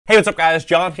Hey, what's up guys?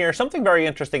 John here. Something very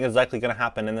interesting is likely going to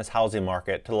happen in this housing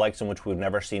market to the likes in which we've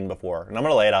never seen before. And I'm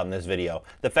going to lay it out in this video.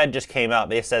 The Fed just came out.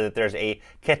 They said that there's a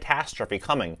catastrophe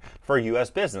coming for U.S.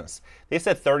 business. They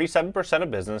said 37% of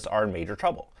business are in major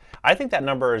trouble. I think that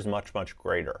number is much, much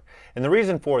greater. And the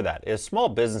reason for that is small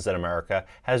business in America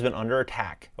has been under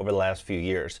attack over the last few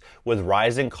years with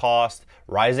rising costs,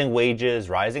 rising wages,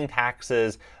 rising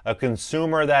taxes, a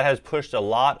consumer that has pushed a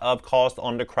lot of cost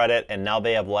onto credit, and now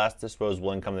they have less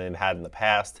disposable income than they've had in the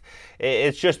past.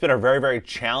 It's just been a very, very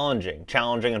challenging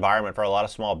environment for a lot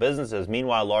of small businesses.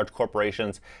 Meanwhile, large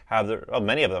corporations have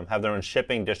many of them have their own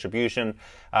shipping, distribution.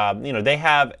 They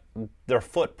have their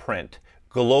footprint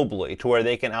globally to where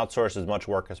they can outsource as much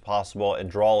work as possible and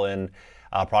draw in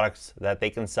products that they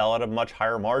can sell at a much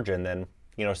higher margin than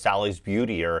Sally's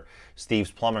Beauty or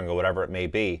Steve's Plumbing or whatever it may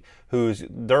be,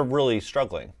 they're really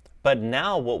struggling. But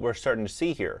now what we're starting to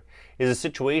see here is a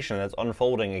situation that's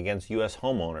unfolding against U.S.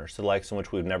 homeowners to the likes in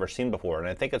which we've never seen before. And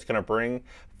I think it's going to bring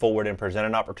forward and present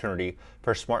an opportunity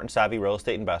for smart and savvy real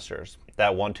estate investors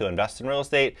that want to invest in real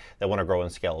estate, that want to grow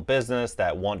and scale a business,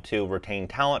 that want to retain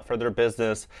talent for their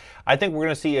business. I think we're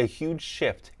going to see a huge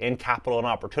shift in capital and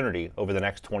opportunity over the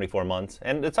next 24 months.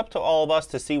 And it's up to all of us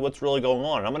to see what's really going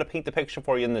on. And I'm going to paint the picture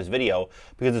for you in this video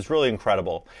because it's really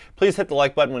incredible. Please hit the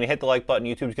like button. When you hit the like button,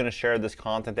 YouTube's going to share this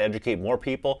content to educate more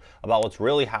people about what's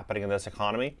really happening in this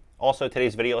economy. Also,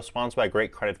 today's video is sponsored by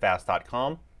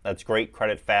GreatCreditFast.com. That's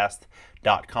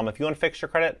GreatCreditFast.com. If you want to fix your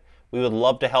credit, we would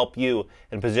love to help you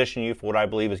and position you for what I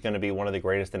believe is going to be one of the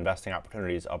greatest investing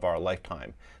opportunities of our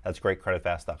lifetime. That's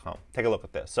GreatCreditFast.com. Take a look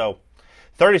at this. So,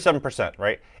 37%,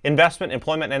 right? Investment,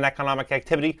 employment, and economic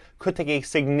activity could take a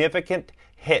significant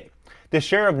hit. The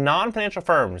share of non-financial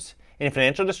firms in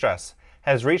financial distress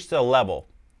has reached a level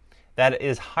that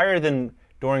is higher than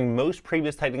during most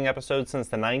previous tightening episodes since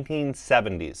the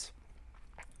 1970s.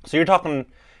 So you're talking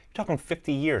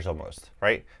 50 years almost,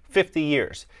 right? 50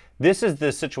 years. This is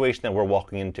the situation that we're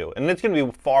walking into, and it's going to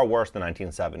be far worse than the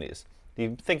 1970s.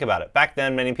 You think about it. Back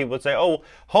then, many people would say, oh,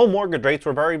 home mortgage rates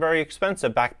were very, very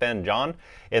expensive back then, John,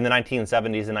 in the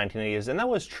 1970s and 1980s. And that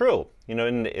was true. In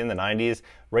the 90s,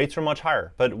 rates were much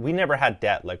higher, but we never had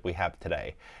debt like we have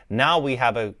today. Now we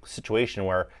have a situation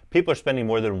where people are spending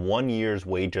more than 1 year's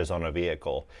wages on a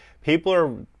vehicle.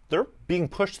 They're being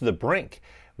pushed to the brink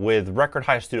with record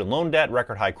high student loan debt,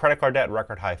 record high credit card debt,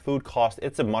 record high food costs.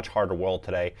 It's a much harder world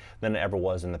today than it ever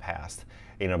was in the past,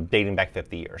 dating back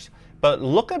 50 years. But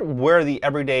look at where the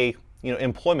everyday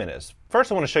employment is.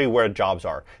 First, I want to show you where jobs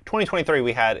are. 2023,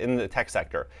 we had in the tech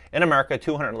sector in America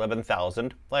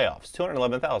 211,000 layoffs.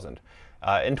 211,000.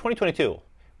 In 2022,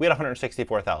 we had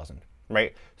 164,000.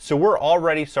 Right? So we're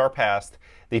already surpassed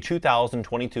the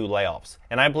 2022 layoffs,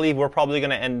 and I believe we're probably going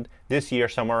to end this year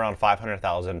somewhere around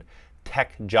 500,000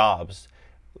 tech jobs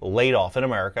laid off in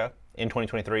America in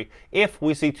 2023 if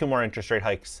we see 2 more interest rate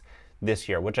hikes this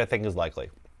year, which I think is likely.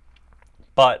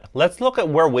 But let's look at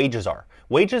where wages are.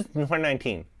 Wages in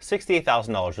 2019,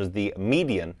 $68,000 was the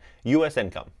median U.S.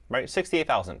 income, right?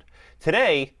 $68,000.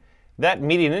 Today, that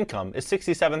median income is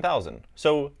 $67,000.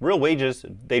 So real wages,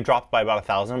 they dropped by about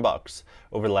 $1,000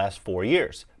 over the last 4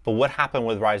 years. But what happened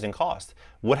with rising costs?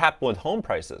 What happened with home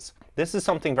prices? This is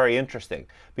something very interesting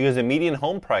because the median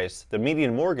home price, the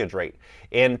median mortgage rate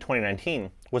in 2019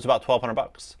 was about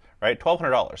 $1,200, right?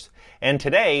 $1,200. And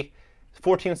today,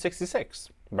 $1,466,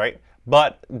 right?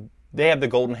 But they have the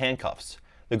golden handcuffs.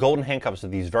 The golden handcuffs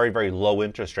of these very, very low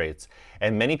interest rates.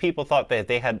 And many people thought that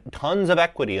they had tons of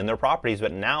equity in their properties,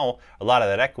 but now a lot of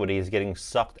that equity is getting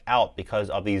sucked out because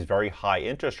of these very high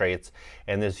interest rates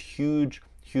and this huge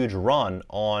run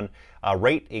on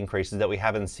rate increases that we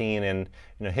haven't seen in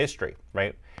history,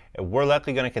 right? We're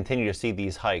likely going to continue to see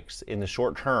these hikes in the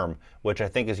short term, which I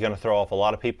think is going to throw off a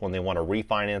lot of people when they want to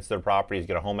refinance their properties,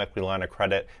 get a home equity line of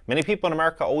credit. Many people in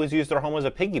America always use their home as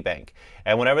a piggy bank.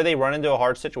 And whenever they run into a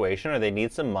hard situation or they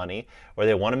need some money or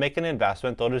they want to make an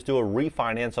investment, they'll just do a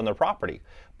refinance on their property.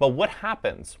 But what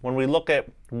happens when we look at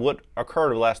what occurred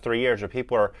over the last 3 years where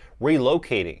people are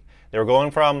relocating? They were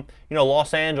going from,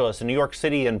 Los Angeles and New York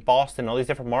City and Boston, all these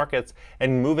different markets,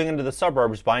 and moving into the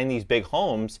suburbs, buying these big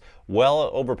homes, well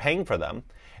overpaying for them.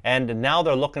 And now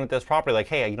they're looking at this property like,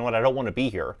 hey, you know what? I don't want to be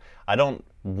here. I don't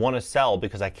want to sell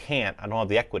because I can't. I don't have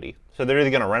the equity. So they're either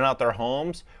going to rent out their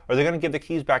homes or they're going to give the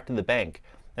keys back to the bank.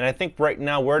 And I think right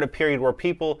now we're at a period where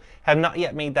people have not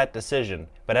yet made that decision.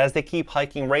 But as they keep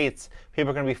hiking rates, people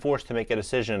are going to be forced to make a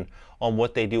decision on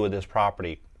what they do with this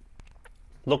property.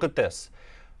 Look at this.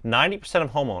 90%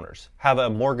 of homeowners have a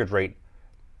mortgage rate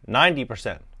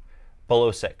 90%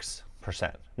 below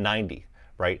 6%, 90,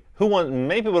 right?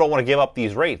 Many people don't want to give up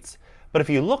these rates, but if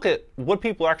you look at what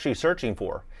people are actually searching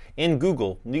for, in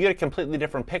Google, you get a completely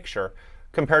different picture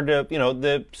compared to,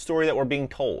 the story that we're being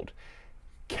told.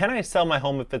 Can I sell my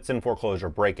home if it's in foreclosure?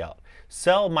 Breakout.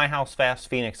 Sell my house fast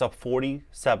Phoenix up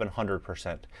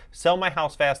 4,700%. Sell my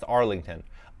house fast Arlington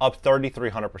up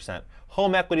 3,300%.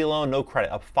 Home equity loan, no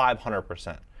credit, up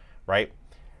 500%, right?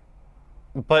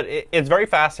 But it's very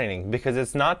fascinating because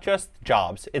it's not just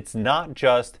jobs. It's not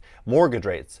just mortgage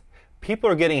rates. People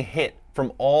are getting hit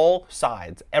from all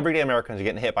sides. Everyday Americans are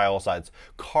getting hit by all sides.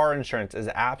 Car insurance is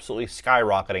absolutely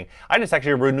skyrocketing. I just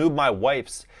actually renewed my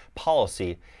wife's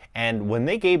policy, and when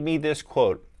they gave me this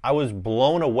quote, I was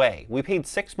blown away. We paid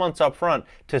 6 months up front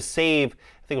to save,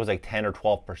 I think it was like 10 or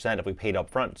 12% if we paid up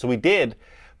front. So we did,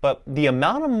 but the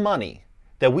amount of money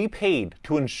that we paid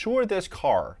to insure this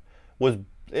car was,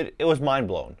 it was mind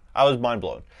blown. I was mind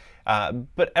blown.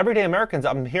 But everyday Americans,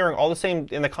 I'm hearing all the same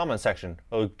in the comment section.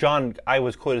 Oh, John, I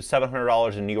was quoted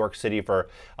 $700 in New York City for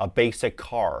a basic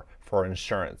car for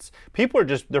insurance. People are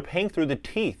they're paying through the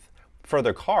teeth for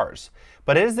their cars.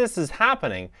 But as this is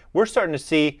happening, we're starting to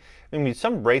see,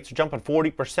 some rates are jumping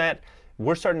 40%.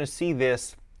 We're starting to see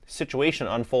this situation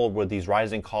unfold with these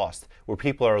rising costs, where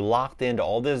people are locked into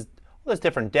all this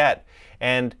different debt,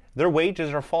 and their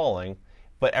wages are falling,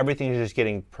 but everything is just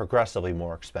getting progressively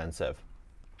more expensive.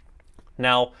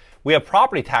 Now, we have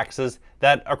property taxes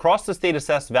that across the state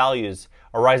assessed values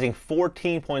are rising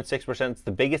 14.6%. It's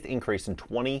the biggest increase in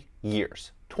 20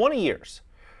 years. 20 years.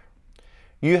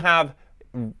 You have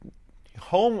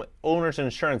home owners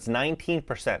insurance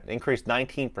 19%, increased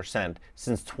 19%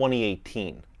 since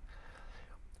 2018.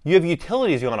 You have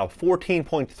utilities going up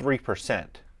 14.3%.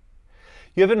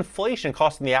 You have inflation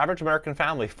costing the average American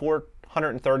family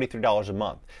 $433 a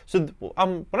month. So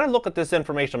when I look at this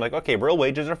information, I'm like, okay, real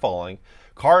wages are falling,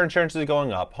 car insurance is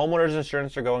going up, homeowners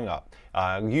insurance are going up,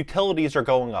 utilities are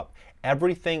going up,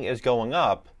 everything is going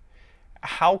up.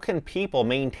 How can people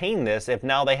maintain this if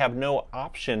now they have no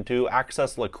option to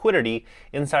access liquidity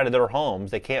inside of their homes?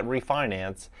 They can't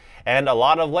refinance, and a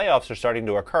lot of layoffs are starting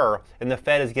to occur, and the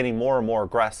Fed is getting more and more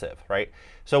aggressive, right?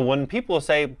 So when people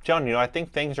say, John, I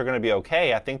think things are going to be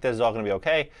okay, I think this is all going to be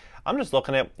okay, I'm just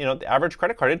looking at, the average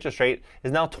credit card interest rate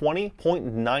is now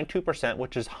 20.92%,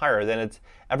 which is higher than it's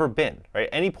ever been, right?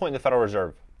 Any point in the Federal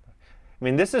Reserve.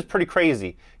 This is pretty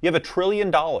crazy. You have $1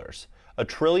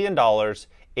 trillion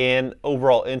in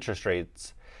overall interest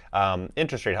rates,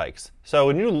 interest rate hikes. So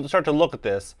when you start to look at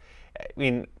this,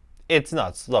 it's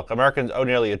nuts. Look, Americans owe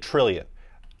nearly $1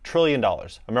 trillion.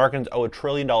 Americans owe $1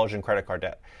 trillion in credit card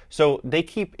debt. So they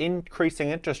keep increasing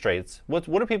interest rates. What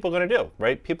are people going to do,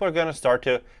 right? People are going to start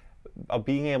to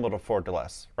being able to afford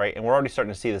less, right? And we're already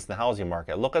starting to see this in the housing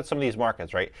market. Look at some of these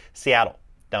markets, right? Seattle,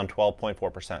 down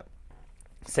 12.4%.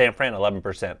 San Fran,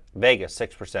 11%. Vegas,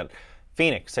 6%.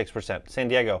 Phoenix, 6%. San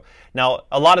Diego. Now,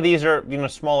 a lot of these are,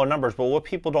 smaller numbers, but what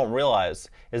people don't realize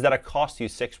is that it costs you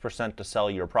 6% to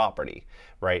sell your property,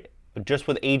 right? Just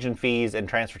with agent fees and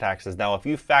transfer taxes. Now, if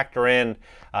you factor in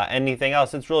anything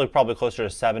else, it's really probably closer to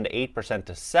 7 to 8%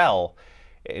 to sell.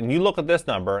 And you look at this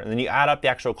number, and then you add up the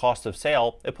actual cost of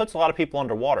sale, it puts a lot of people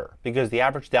underwater because the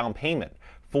average down payment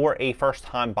for a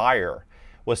first-time buyer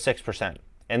was 6%.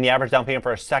 And the average down payment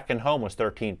for a second home was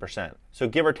 13%. So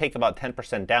give or take about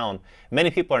 10% down,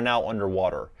 many people are now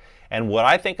underwater. And what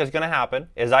I think is going to happen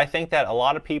is I think that a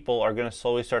lot of people are going to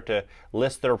slowly start to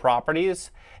list their properties,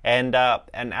 and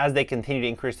as they continue to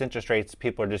increase interest rates,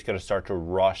 people are just going to start to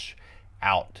rush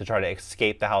out to try to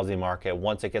escape the housing market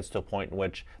once it gets to a point in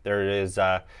which there's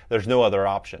no other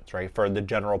options, right, for the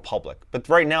general public. But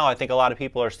right now, I think a lot of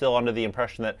people are still under the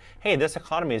impression that, hey, this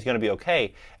economy is going to be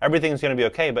okay, everything's going to be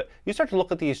okay. But you start to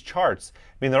look at these charts,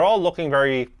 they're all looking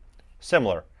very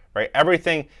similar, right?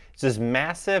 Everything is this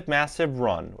massive, massive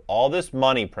run, all this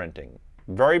money printing,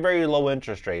 very, very low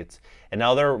interest rates, and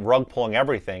now they're rug pulling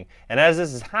everything. And as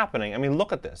this is happening,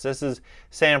 look at this. This is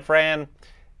San Fran.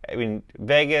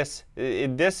 Vegas,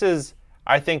 this is,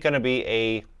 I think, going to be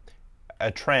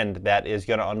a trend that is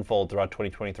going to unfold throughout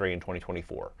 2023 and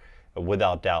 2024,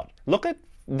 without doubt. Look at,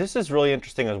 this is really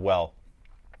interesting as well.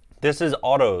 This is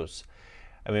autos.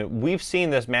 We've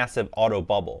seen this massive auto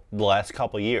bubble the last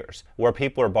couple of years where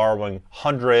people are borrowing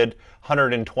 100,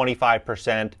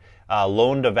 125%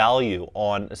 loan to value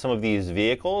on some of these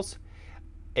vehicles.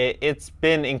 It's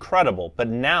been incredible, but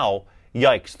now,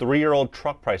 yikes, 3-year-old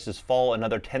truck prices fall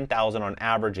another $10,000 on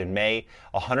average in May.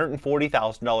 A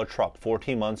 $140,000 truck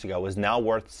 14 months ago is now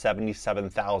worth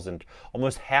 $77,000,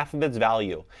 almost half of its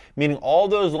value. Meaning all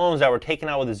those loans that were taken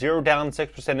out with a 0 down,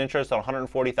 6% interest on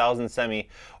 $140,000 semi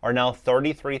are now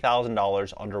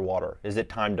 $33,000 underwater. Is it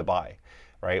time to buy,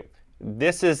 right?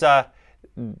 This is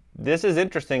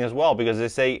interesting as well because they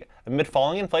say amid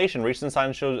falling inflation, recent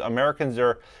signs show Americans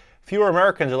are fewer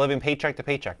Americans are living paycheck to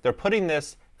paycheck. They're putting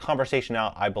this conversation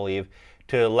out, I believe,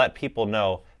 to let people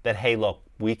know that, hey, look,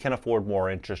 we can afford more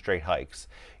interest rate hikes.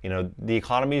 The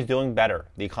economy is doing better.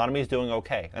 The economy is doing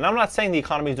okay. And I'm not saying the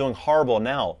economy is doing horrible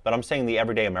now, but I'm saying the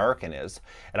everyday American is.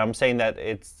 And I'm saying that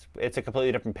it's a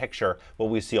completely different picture what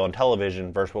we see on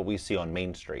television versus what we see on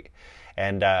Main Street.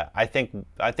 And I think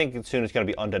soon it's going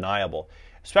to be undeniable,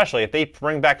 especially if they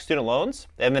bring back student loans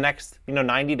in the next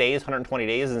 90 days, 120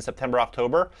 days in September,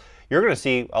 October. You're going to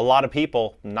see a lot of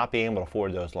people not being able to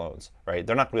afford those loans, right?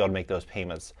 They're not going to be able to make those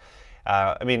payments.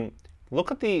 Look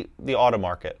at the auto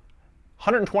market.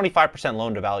 125%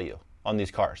 loan to value on these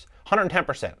cars.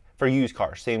 110% for used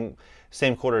cars,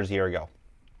 same quarter as a year ago.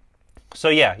 So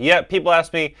yeah, people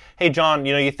ask me, hey John,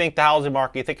 you think the housing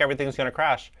market, you think everything's going to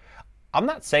crash? I'm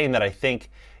not saying that I think,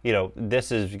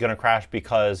 this is going to crash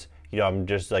because, I'm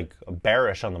just like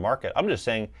bearish on the market. I'm just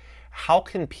saying, how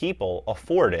can people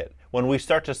afford it when we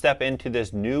start to step into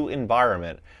this new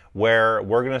environment where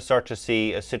we're going to start to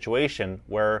see a situation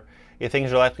where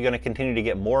things are likely going to continue to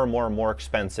get more and more and more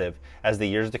expensive as the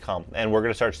years to come, and we're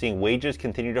going to start seeing wages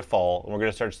continue to fall, and we're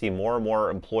going to start seeing more and more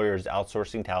employers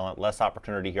outsourcing talent, less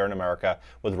opportunity here in America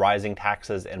with rising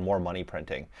taxes and more money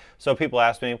printing. So people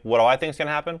ask me, what do I think is going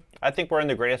to happen? I think we're in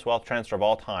the greatest wealth transfer of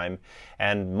all time,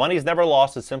 and money's never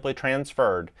lost, it's simply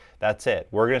transferred. That's it.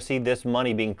 We're going to see this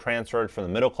money being transferred from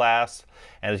the middle class,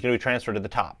 and it's going to be transferred to the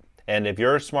top. And if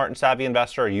you're a smart and savvy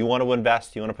investor, you want to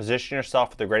invest, you want to position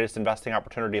yourself for the greatest investing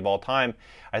opportunity of all time,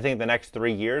 I think the next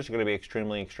 3 years are going to be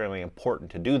extremely, extremely important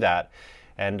to do that.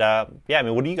 And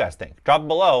what do you guys think? Drop it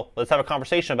below. Let's have a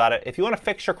conversation about it. If you want to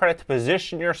fix your credit to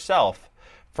position yourself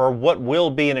for what will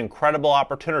be an incredible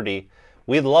opportunity,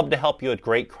 we'd love to help you at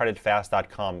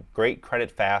greatcreditfast.com.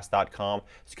 Greatcreditfast.com.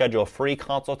 Schedule a free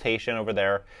consultation over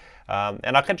there.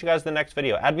 And I'll catch you guys in the next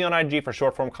video. Add me on IG for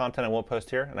short form content I won't post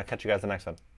here, and I'll catch you guys in the next one.